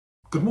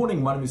Good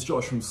morning, my name is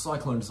Josh from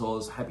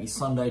CyclonesOZ. Happy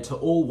Sunday to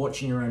all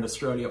watching around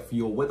Australia for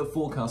your weather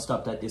forecast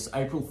update this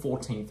April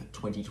 14th,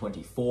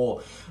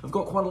 2024. I've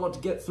got quite a lot to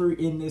get through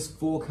in this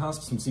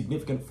forecast, some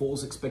significant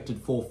falls expected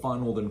for far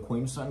northern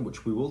Queensland,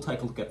 which we will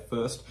take a look at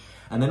first,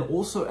 and then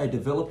also a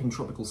developing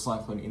tropical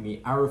cyclone in the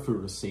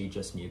Arafura Sea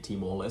just near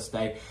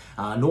Timor-Leste,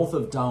 north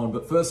of Darwin.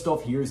 But first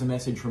off, here is a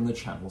message from the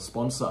channel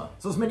sponsor.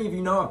 So as many of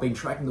you know, I've been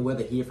tracking the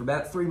weather here for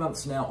about 3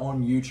 months now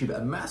on YouTube,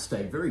 amassed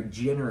a very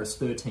generous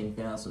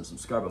 13,000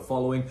 subscriber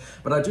following.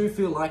 But I do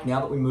feel like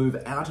now that we move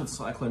out of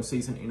cyclone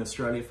season in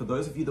Australia, for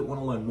those of you that want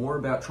to learn more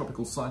about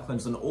tropical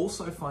cyclones and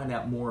also find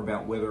out more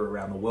about weather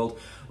around the world,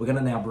 we're going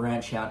to now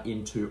branch out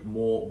into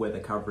more weather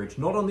coverage.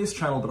 Not on this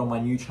channel, but on my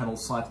new channel,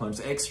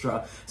 Cyclones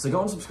Extra. So go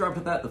and subscribe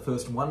to that. The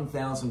first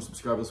 1,000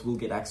 subscribers will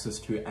get access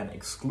to an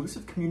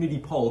exclusive community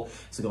poll.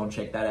 So go and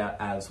check that out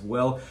as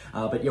well.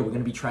 But yeah, we're going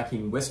to be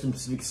tracking Western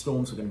Pacific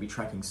storms. We're going to be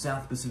tracking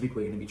South Pacific.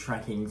 We're going to be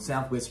tracking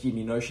Southwest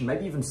Indian Ocean,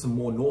 maybe even some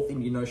more North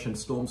Indian Ocean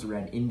storms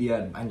around India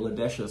and Bangladesh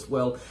as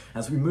well,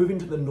 as we move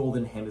into the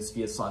Northern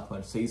Hemisphere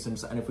cyclone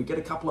seasons. And if we get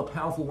a couple of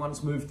powerful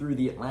ones move through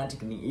the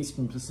Atlantic and the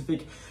Eastern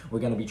Pacific, we're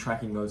going to be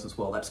tracking those as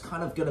well. That's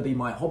kind of going to be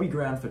my hobby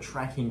ground for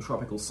tracking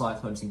tropical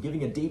cyclones and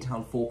giving a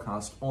detailed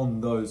forecast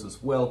on those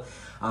as well,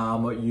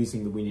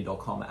 using the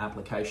windy.com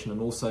application,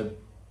 and also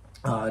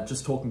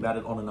just talking about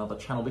it on another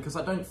channel, because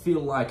I don't feel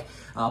like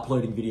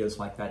uploading videos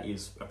like that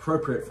is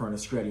appropriate for an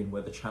Australian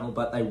weather channel,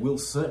 but they will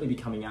certainly be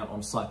coming out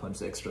on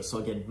Cyclones Extra. So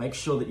again, make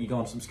sure that you go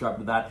and subscribe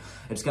to that.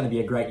 It's going to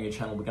be a great new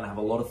channel. We're going to have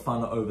a lot of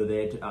fun over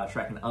there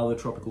tracking other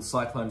tropical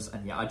cyclones.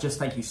 And yeah, I just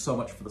thank you so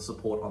much for the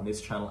support on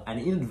this channel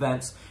and in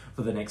advance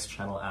for the next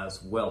channel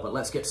as well. But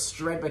let's get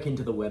straight back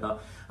into the weather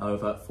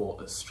over for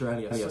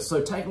Australia.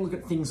 So take a look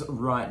at things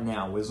right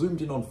now. We're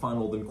zoomed in on far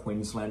northern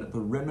Queensland. The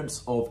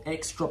remnants of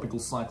ex-tropical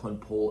cyclone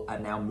Paul are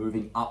now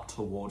moving up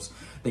towards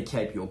the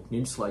Cape York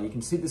Peninsula. You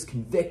can see this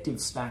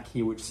convective stack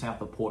here, which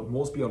south of Port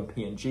Moresby on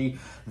PNG.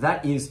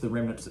 That is the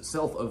remnants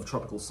itself of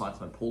tropical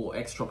cyclone Paul, or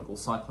ex-tropical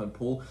cyclone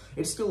Paul.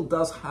 It still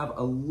does have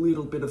a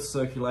little bit of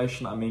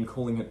circulation. I mean,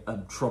 calling it a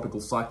tropical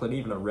cyclone,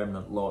 even a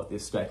remnant low at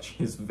this stage,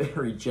 is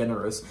very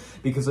generous,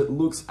 because it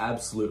looks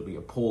absolutely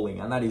appalling.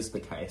 And that is the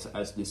case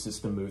as this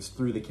system moves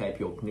through the Cape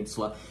York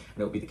Peninsula, and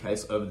it'll be the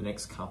case over the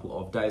next couple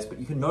of days. But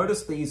you can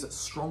notice these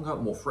stronger,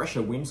 more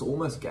fresher winds,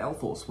 almost gale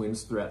force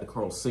winds throughout the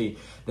Coral Sea,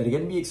 that are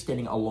going to be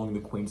extending along the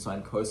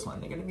Queensland coastline.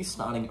 They're going to be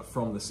starting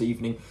from this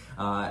evening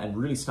and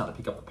really start to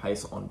pick up the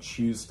pace on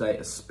Tuesday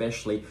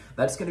especially.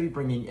 That's going to be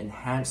bringing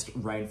enhanced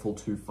rainfall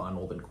to far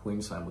northern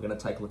Queensland. We're going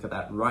to take a look at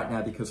that right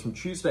now, because from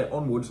Tuesday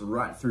onwards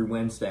right through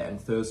Wednesday and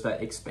Thursday,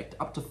 expect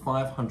up to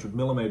 500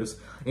 millimeters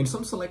in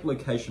some select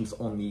locations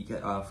on the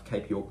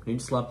Cape York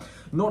Peninsula.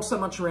 Not so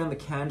much around the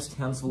Cairns,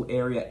 Townsville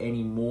area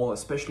anymore,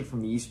 especially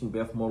from the Eastern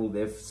BEF model.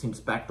 They've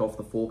since backed off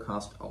the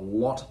forecast a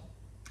lot.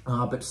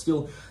 But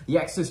still, the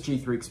Axis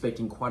G3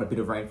 expecting quite a bit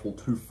of rainfall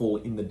to fall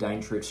in the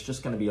Daintree. It's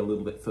just going to be a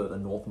little bit further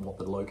north than what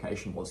the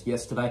location was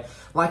yesterday.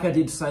 Like I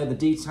did say, the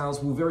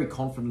details, we're very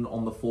confident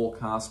on the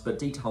forecast, but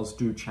details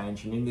do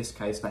change, and in this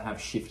case they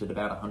have shifted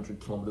about 100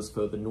 kilometres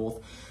further north.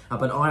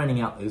 But ironing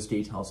out those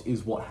details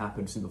is what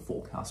happens in the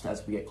forecast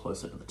as we get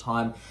closer to the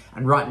time.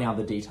 And right now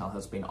the detail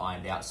has been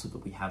ironed out so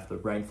that we have the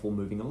rainfall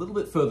moving a little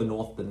bit further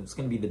north, but it's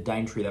going to be the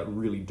Daintree that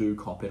really do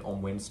cop it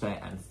on Wednesday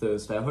and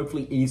Thursday,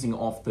 hopefully easing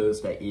off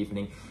Thursday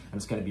evening. And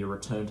it's going to be a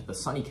return to the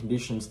sunny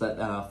conditions that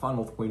far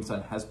north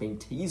Queensland has been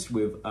teased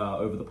with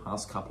over the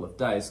past couple of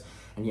days.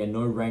 And yeah,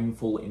 no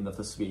rainfall in the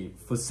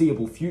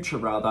foreseeable future,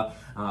 rather,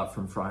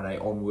 from Friday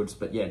onwards.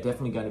 But yeah,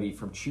 definitely going to be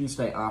from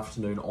Tuesday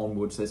afternoon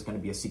onwards. There's going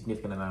to be a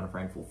significant amount of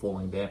rainfall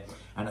falling there,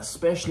 and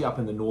especially up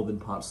in the northern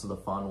parts of the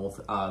far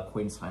north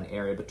Queensland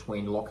area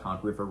between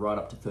Lockhart River right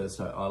up to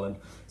Thursday Island.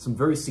 Some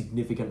very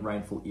significant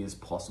rainfall is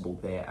possible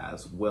there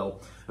as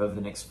well. Over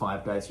the next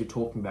 5 days, you're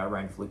talking about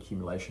rainfall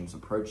accumulations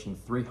approaching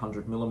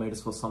 300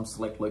 millimeters for some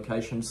select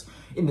locations.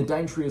 In the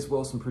Daintree as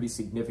well, some pretty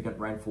significant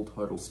rainfall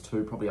totals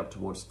too, probably up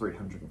towards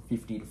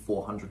 350 to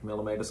 400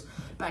 millimeters.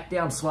 Back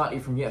down slightly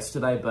from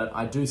yesterday, but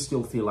I do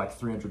still feel like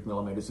 300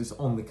 millimeters is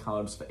on the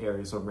cards for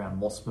areas around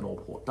Mossman or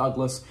Port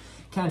Douglas.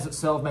 Cairns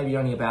itself, maybe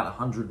only about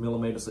 100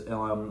 millimeters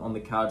on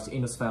the cards.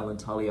 Innisfail and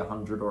Tully,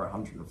 100 or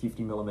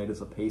 150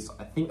 millimeters apiece.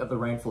 I think that the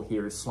rainfall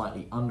here is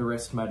slightly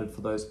underestimated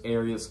for those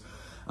areas.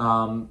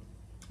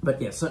 But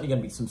yeah, certainly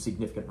going to be some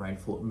significant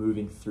rainfall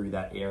moving through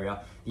that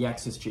area. The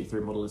Axis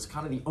G3 model is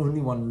kind of the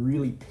only one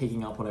really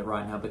picking up on it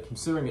right now, but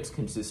considering its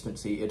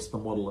consistency, it's the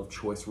model of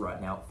choice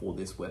right now for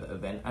this weather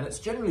event. And it's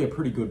generally a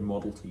pretty good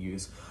model to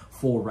use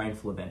for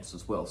rainfall events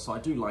as well. So I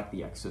do like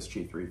the Axis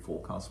G3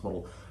 forecast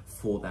model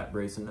for that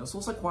reason. It's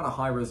also quite a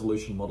high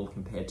resolution model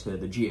compared to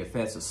the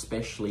GFS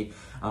especially,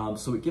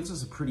 so it gives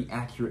us a pretty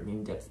accurate and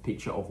in-depth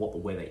picture of what the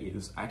weather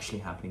is actually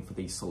happening for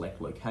these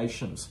select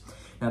locations.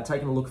 Now,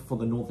 taking a look for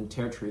the Northern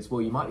Territory as well,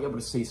 you might might be able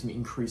to see some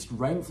increased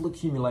rainfall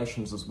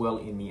accumulations as well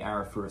in the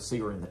Arafura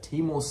Sea or in the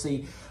Timor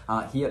Sea.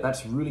 Here,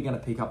 that's really going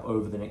to pick up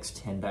over the next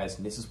 10 days,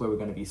 and this is where we're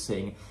going to be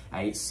seeing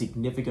a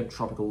significant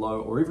tropical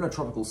low or even a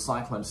tropical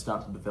cyclone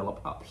start to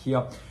develop up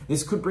here.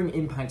 This could bring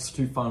impacts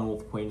to far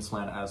north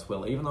Queensland as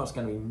well. Even though it's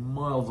going to be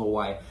miles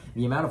away,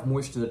 the amount of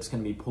moisture that's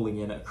going to be pulling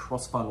in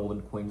across far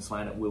northern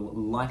Queensland, it will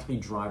likely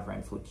drive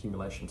rainfall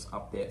accumulations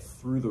up there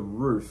through the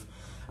roof.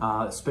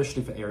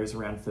 Especially for areas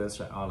around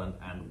Thursday Island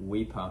and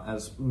Weipa,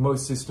 as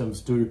most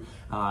systems do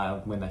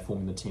when they form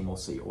in the Timor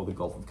Sea or the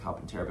Gulf of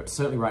Carpentaria. But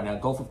certainly right now,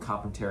 Gulf of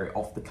Carpentaria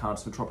off the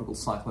cards for tropical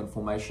cyclone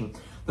formation.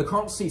 The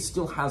Coral Sea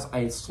still has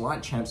a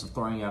slight chance of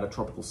throwing out a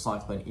tropical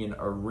cyclone in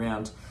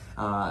around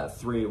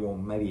 3 or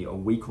maybe a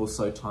week or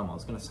so time. I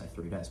was going to say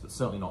 3 days, but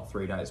certainly not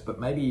 3 days. But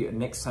maybe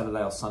next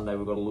Saturday or Sunday,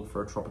 we've got to look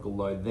for a tropical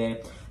low there.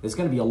 There's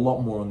going to be a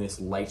lot more on this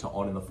later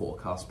on in the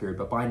forecast period,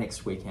 but by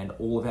next weekend,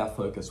 all of our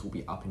focus will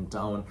be up in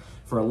Darwin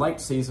for a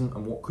late season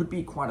and what could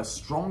be quite a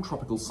strong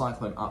tropical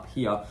cyclone up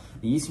here.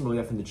 The Eastern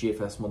Relief and the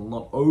GFS model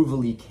not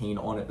overly keen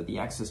on it, but the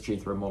Access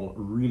G3 model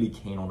really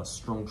keen on a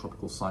strong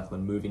tropical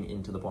cyclone moving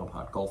into the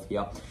Bonaparte Gulf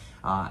here.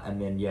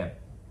 And then, yeah,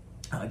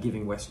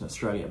 giving Western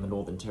Australia and the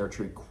Northern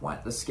Territory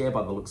quite the scare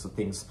by the looks of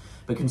things.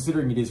 But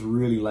considering it is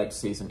really late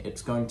season,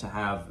 it's going to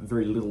have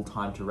very little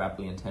time to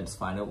rapidly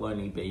intensify, and it'll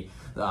only be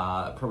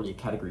probably a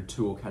Category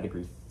 2 or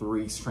Category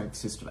 3 strength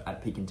system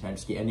at peak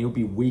intensity, and it'll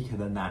be weaker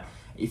than that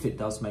if it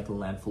does make a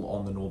landfall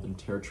on the Northern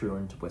Territory or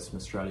into Western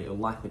Australia. It'll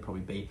likely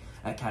probably be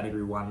a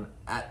Category 1,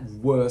 at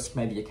worst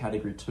maybe a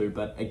Category 2,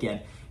 but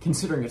again,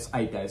 considering it's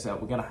 8 days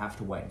out, we're going to have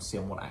to wait and see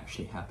on what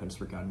actually happens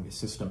regarding this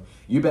system.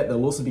 You bet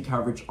there'll also be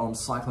coverage on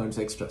Cyclones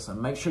Extra, so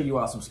make sure you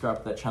are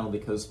subscribed to that channel,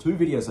 because 2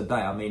 videos a day,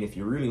 I mean, if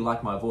you really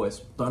like my voice,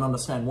 don't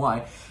understand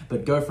why,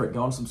 but go for it,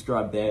 go and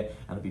subscribe there,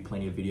 and there'll be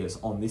plenty of videos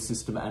on this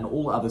system and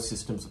all other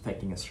systems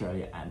affecting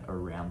Australia and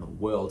around the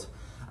world.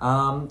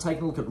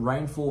 Taking a look at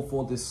rainfall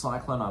for this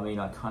cyclone, I mean,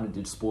 I kind of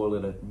did spoil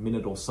it a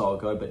minute or so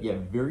ago, but yeah,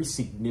 very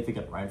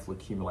significant rainfall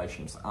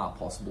accumulations are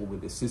possible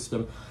with this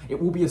system.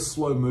 It will be a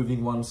slow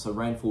moving one, so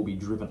rainfall will be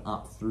driven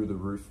up through the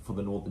roof for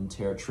the Northern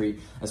Territory,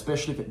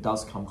 especially if it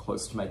does come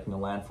close to making a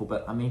landfall.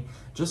 But I mean,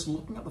 just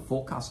looking at the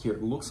forecast here,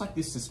 it looks like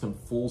this system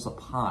falls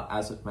apart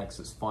as it makes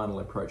its final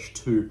approach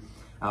to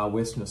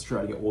Western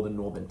Australia or the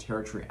Northern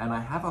Territory, and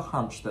I have a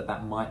hunch that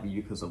that might be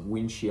because of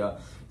wind shear.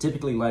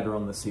 Typically later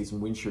on in the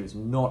season, wind shear is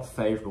not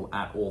favourable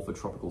at all for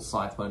tropical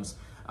cyclones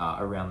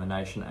around the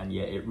nation, and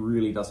yeah, it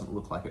really doesn't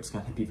look like it's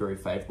going to be very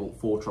favourable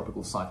for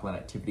tropical cyclone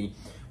activity.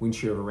 Wind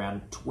shear of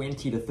around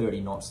 20 to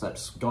 30 knots,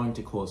 that's going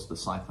to cause the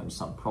cyclone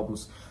some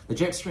problems. The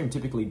jet stream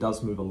typically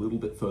does move a little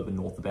bit further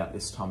north about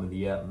this time of the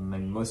year. I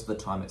mean, most of the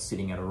time it's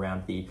sitting at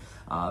around the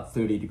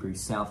 30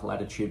 degrees south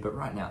latitude, but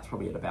right now it's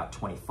probably at about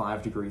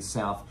 25 degrees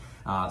south.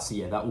 So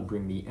yeah, that will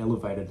bring the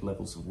elevated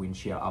levels of wind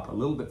shear up a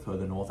little bit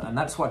further north, and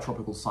that's why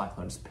tropical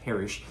cyclones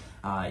perish,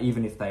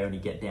 even if they only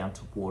get down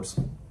towards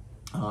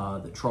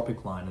the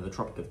tropic line, or the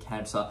Tropic of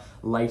Cancer,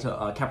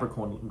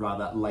 Capricorn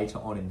rather, later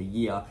on in the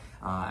year,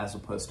 as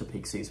opposed to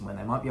peak season, when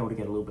they might be able to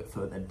get a little bit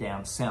further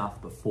down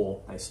south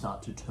before they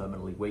start to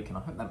terminally weaken. I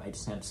hope that made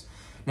sense.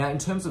 Now, in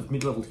terms of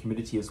mid-level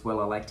humidity as well,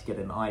 I like to get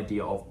an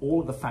idea of all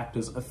of the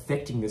factors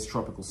affecting this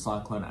tropical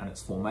cyclone and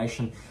its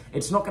formation.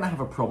 It's not going to have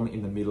a problem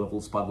in the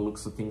mid-levels by the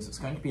looks of things. It's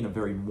going to be in a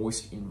very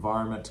moist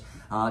environment.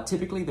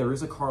 Typically, there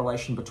is a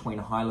correlation between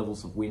high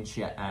levels of wind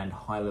shear and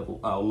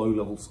low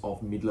levels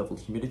of mid-level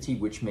humidity,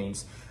 which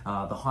means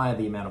the higher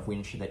the amount of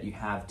wind shear that you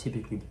have,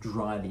 typically the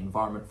drier the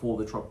environment for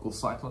the tropical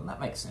cyclone.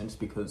 That makes sense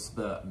because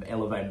the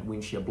elevated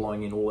wind shear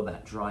blowing in all of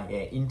that dry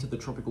air into the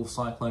tropical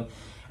cyclone.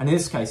 And in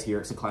this case here,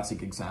 it's a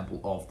classic example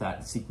of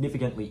that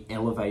significantly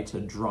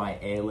elevated dry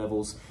air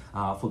levels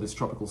for this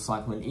tropical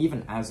cyclone,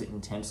 even as it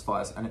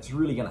intensifies, and it's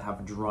really going to have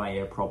a dry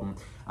air problem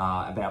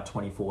about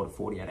 24 to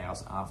 48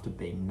 hours after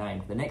being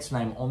named. The next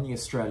name on the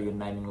Australian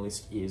naming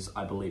list is,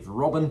 I believe,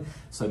 Robin,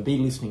 so be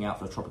listening out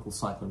for tropical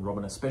cyclone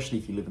Robin, especially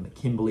if you live in the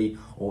Kimberley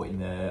or in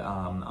the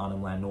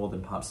Arnhem Land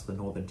northern parts of the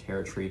Northern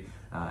Territory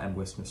and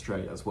Western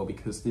Australia as well,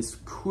 because this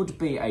could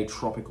be a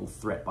tropical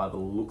threat by the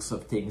looks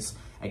of things.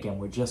 Again,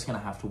 we're just going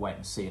to have to wait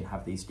and see and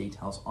have these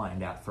details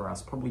ironed out for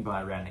us, probably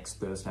by around next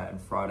Thursday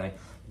and Friday.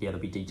 Yeah, there'll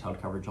be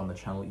detailed coverage on the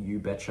channel, you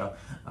betcha,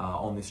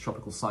 on this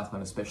tropical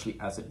cyclone, especially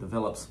as it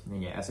develops.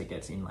 And yeah, as it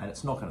gets inland,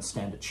 it's not going to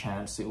stand a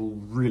chance. It will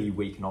really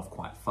weaken off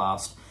quite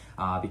fast.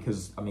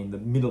 Because, I mean, the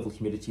mid-level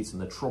humidities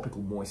and the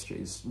tropical moisture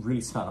is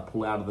really starting to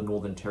pull out of the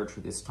Northern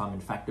Territory this time.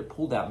 In fact, it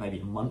pulled out maybe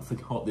a month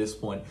ago at this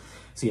point.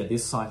 So yeah,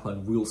 this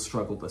cyclone will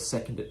struggle the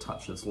second it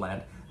touches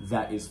land.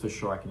 That is for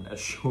sure, I can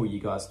assure you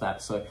guys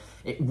that. So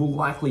it will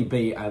likely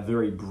be a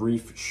very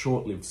brief,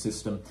 short-lived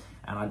system,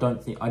 and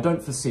I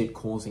don't foresee it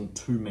causing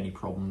too many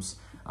problems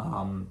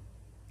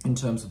in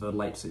terms of a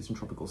late season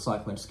tropical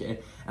cyclone scare.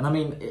 And I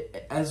mean,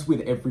 as with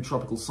every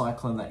tropical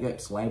cyclone that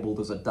gets labelled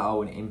as a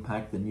Darwin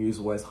impact, the news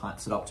always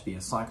hypes it up to be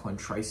a Cyclone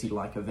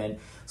Tracy-like event.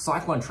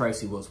 Cyclone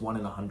Tracy was 1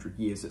 in 100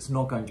 years. It's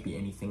not going to be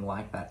anything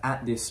like that.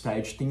 At this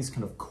stage, things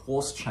can of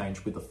course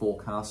change with the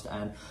forecast,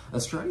 and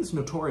Australia's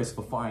notorious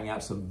for firing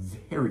out some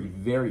very,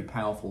 very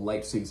powerful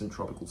late season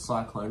tropical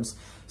cyclones,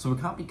 so we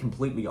can't be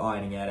completely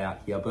ironing it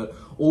out here, but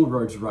all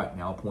roads right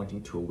now are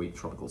pointing to a weak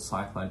tropical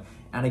cyclone.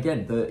 And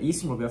again, the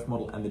Eastern Relief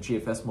Model and the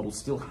GFS model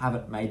still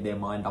haven't made their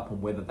mind up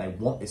on whether they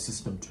want this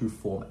system to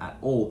form at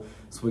all.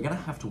 So we're going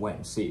to have to wait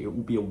and see. It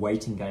will be a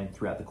waiting game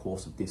throughout the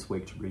course of this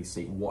week to really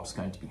see what's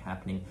going to be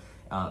happening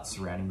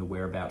surrounding the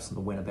whereabouts and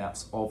the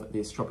whenabouts of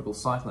this tropical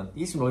cyclone.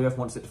 The Eastern Relief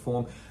wants it to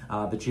form,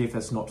 the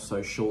GFS not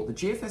so sure. The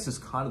GFS is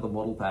kind of the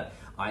model that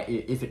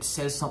if it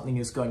says something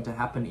is going to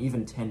happen,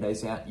 even 10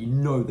 days out, you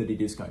know that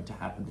it is going to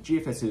happen. The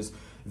GFS is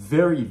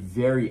very,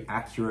 very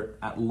accurate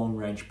at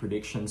long-range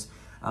predictions.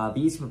 The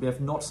Eastern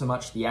Relief, not so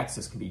much. The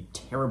Axis can be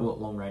terrible at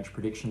long-range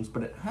predictions,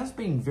 but it has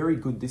been very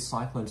good this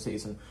cyclone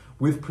season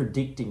with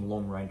predicting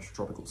long-range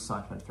tropical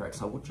cyclone threats.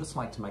 So I would just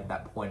like to make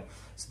that point.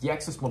 So the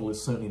Axis model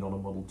is certainly not a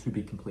model to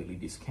be completely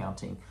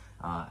discounting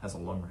as a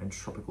long-range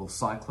tropical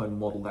cyclone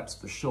model, that's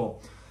for sure.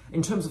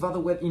 In terms of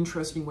other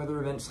interesting weather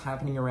events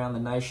happening around the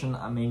nation,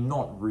 I mean,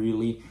 not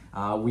really.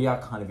 We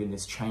are kind of in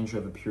this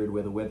changeover period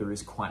where the weather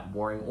is quite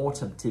boring.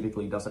 Autumn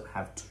typically doesn't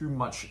have too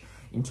much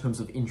in terms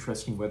of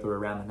interesting weather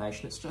around the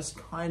nation. It's just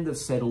kind of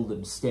settled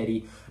and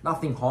steady.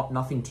 Nothing hot,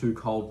 nothing too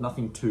cold,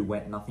 nothing too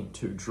wet, nothing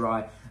too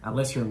dry,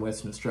 unless you're in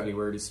Western Australia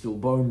where it is still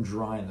bone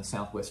dry in the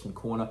southwestern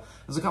corner.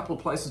 There's a couple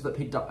of places that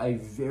picked up a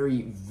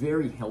very,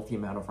 very healthy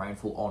amount of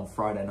rainfall on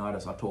Friday night,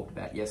 as I talked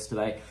about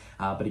yesterday.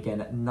 But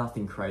again,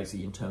 nothing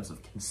crazy in terms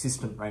of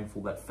consistent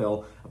rainfall that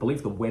fell. I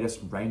believe the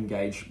wettest rain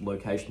gauge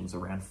location was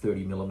around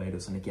 30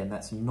 millimeters. And again,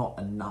 that's not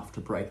enough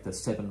to break the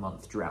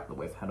 7-month drought that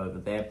we've had over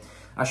there.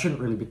 I shouldn't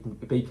really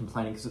be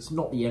complaining because it's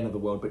not the end of the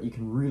world, but you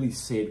can really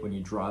see it when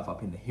you drive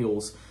up in the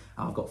hills.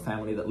 I've got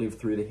family that live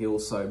through the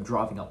hills, so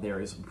driving up there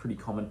is a pretty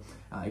common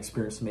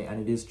experience for me, and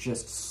it is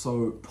just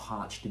so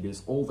parched. It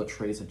is, all the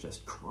trees are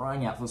just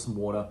crying out for some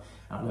water,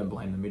 and I don't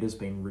blame them. It has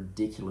been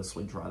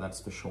ridiculously dry,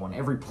 that's for sure. And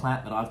every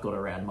plant that I've got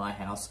around my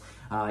house,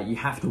 you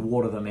have to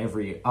water them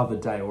every other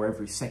day or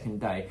every second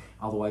day,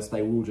 otherwise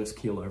they will just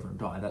keel over and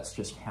die. That's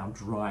just how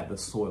dry the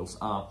soils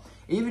are.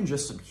 Even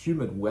just some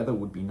humid weather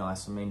would be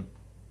nice. I mean,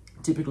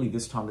 typically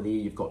this time of the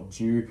year, you've got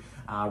dew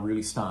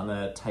really starting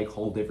to take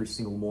hold every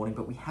single morning,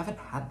 but we haven't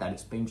had that.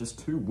 It's been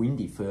just too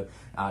windy for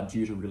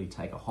dew to really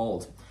take a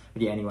hold.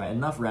 But yeah, anyway,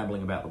 enough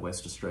rambling about the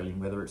West Australian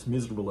weather. It's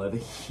miserable over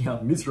here,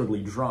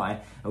 miserably dry,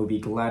 and we'll be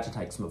glad to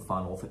take some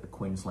fun off at the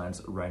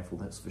Queensland's rainfall,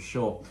 that's for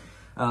sure.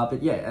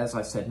 But yeah, as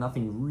I said,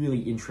 nothing really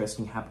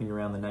interesting happening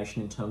around the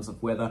nation in terms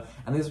of weather,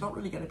 and there's not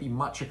really going to be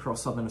much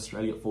across southern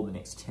Australia for the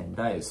next 10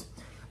 days.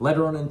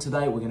 Later on in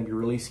today, we're going to be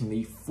releasing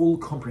the full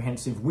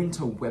comprehensive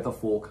winter weather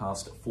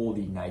forecast for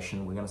the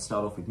nation. We're going to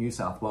start off with New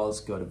South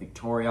Wales, go to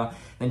Victoria,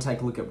 then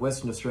take a look at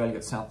Western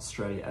Australia, South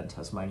Australia and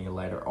Tasmania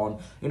later on.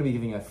 We're going to be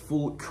giving a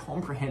full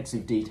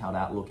comprehensive detailed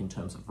outlook in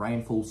terms of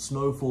rainfall,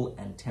 snowfall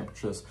and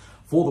temperatures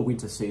for the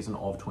winter season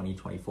of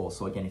 2024.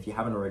 So again, if you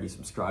haven't already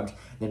subscribed,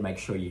 then make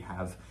sure you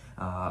have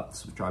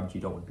subscribed.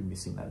 You don't want to be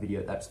missing that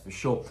video, that's for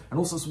sure. And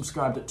also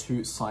subscribe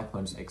to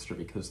Cyclones Extra,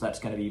 because that's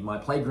going to be my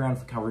playground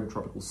for covering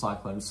tropical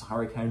cyclones,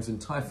 hurricanes and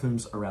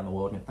typhoons around the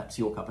world. And if that's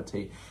your cup of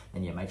tea,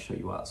 then yeah, make sure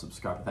you are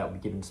subscribed. That will be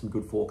giving some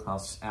good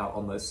forecasts out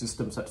on those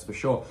systems, that's for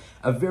sure.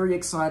 A very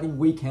exciting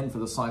weekend for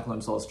the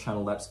CyclonesOZ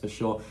channel, that's for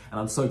sure. And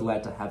I'm so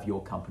glad to have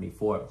your company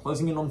for it.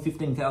 Closing in on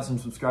 15,000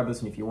 subscribers,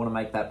 and if you want to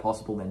make that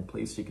possible, then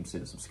please do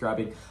consider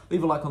subscribing.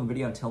 Leave a like on the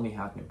video and tell me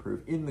how I can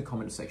improve in the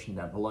comment section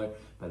down below.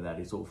 But that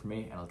is all from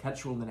me, and I'll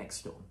catch you all in the next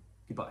storm.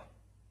 Goodbye.